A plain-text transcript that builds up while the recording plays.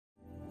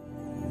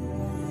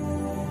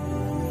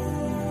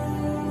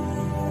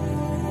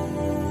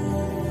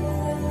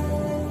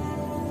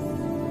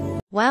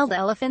Wild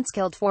elephants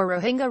killed 4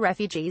 Rohingya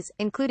refugees,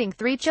 including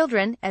 3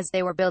 children, as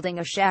they were building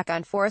a shack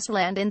on forest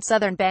land in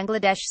southern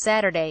Bangladesh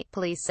Saturday,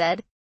 police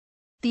said.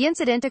 The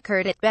incident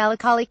occurred at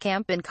Balakali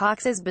camp in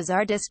Cox's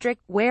Bazar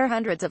district, where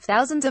hundreds of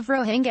thousands of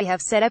Rohingya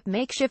have set up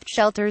makeshift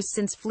shelters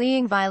since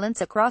fleeing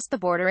violence across the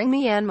border in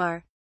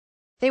Myanmar.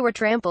 They were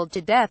trampled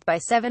to death by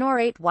 7 or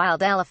 8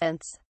 wild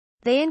elephants.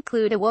 They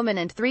include a woman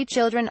and 3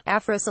 children.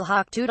 Afrosil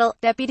Haq Tudal,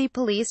 deputy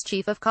police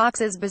chief of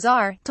Cox's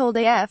Bazar, told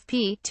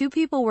AFP 2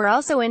 people were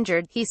also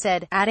injured, he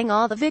said, adding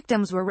all the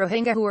victims were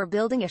Rohingya who were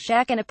building a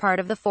shack in a part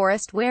of the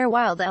forest where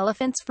wild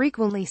elephants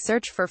frequently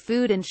search for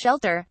food and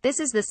shelter. This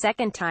is the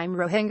second time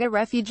Rohingya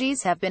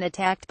refugees have been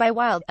attacked by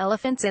wild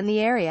elephants in the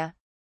area.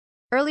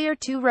 Earlier,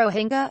 2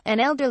 Rohingya,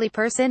 an elderly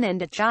person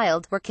and a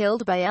child, were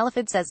killed by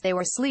elephants as they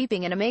were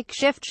sleeping in a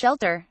makeshift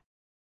shelter.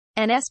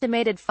 An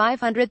estimated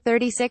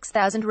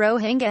 536,000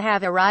 Rohingya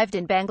have arrived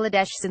in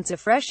Bangladesh since a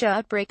fresh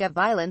outbreak of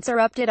violence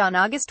erupted on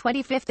August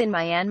 25 in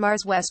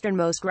Myanmar's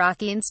westernmost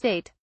Rakhine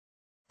state.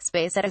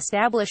 Space at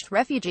established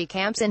refugee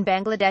camps in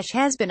Bangladesh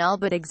has been all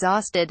but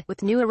exhausted,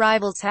 with new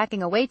arrivals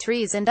hacking away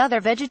trees and other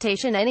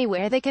vegetation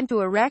anywhere they can to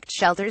erect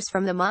shelters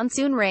from the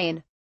monsoon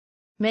rain.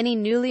 Many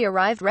newly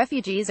arrived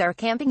refugees are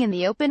camping in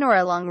the open or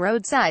along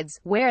roadsides,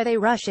 where they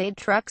rush aid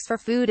trucks for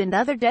food and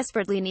other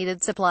desperately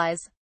needed supplies.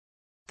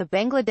 The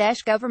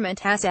Bangladesh government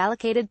has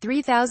allocated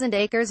 3,000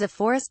 acres of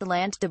forest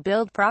land to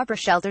build proper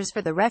shelters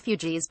for the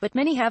refugees, but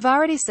many have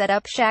already set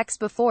up shacks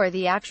before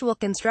the actual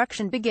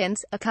construction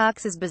begins. A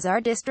Cox's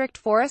Bazar district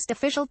forest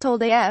official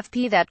told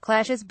AFP that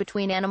clashes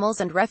between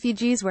animals and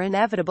refugees were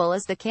inevitable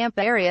as the camp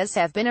areas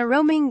have been a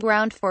roaming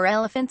ground for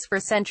elephants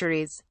for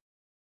centuries.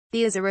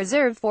 "This is a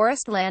reserve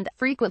forest land,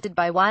 frequented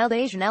by wild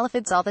Asian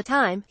elephants all the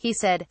time," he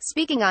said,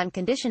 speaking on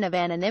condition of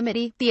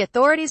anonymity. The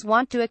authorities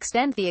want to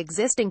extend the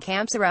existing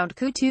camps around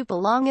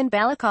Kutupalong and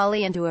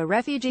Balakali into a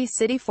refugee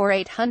city for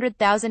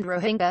 800,000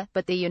 Rohingya,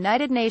 but the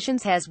United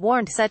Nations has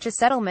warned such a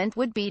settlement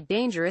would be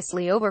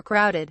dangerously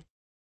overcrowded.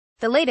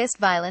 The latest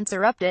violence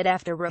erupted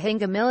after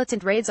Rohingya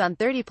militant raids on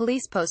 30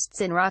 police posts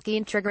in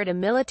Rakhine triggered a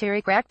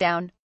military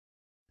crackdown.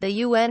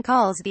 The UN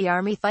calls the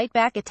army fight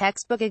back a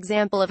textbook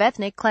example of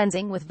ethnic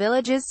cleansing, with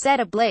villages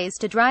set ablaze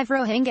to drive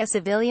Rohingya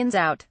civilians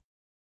out.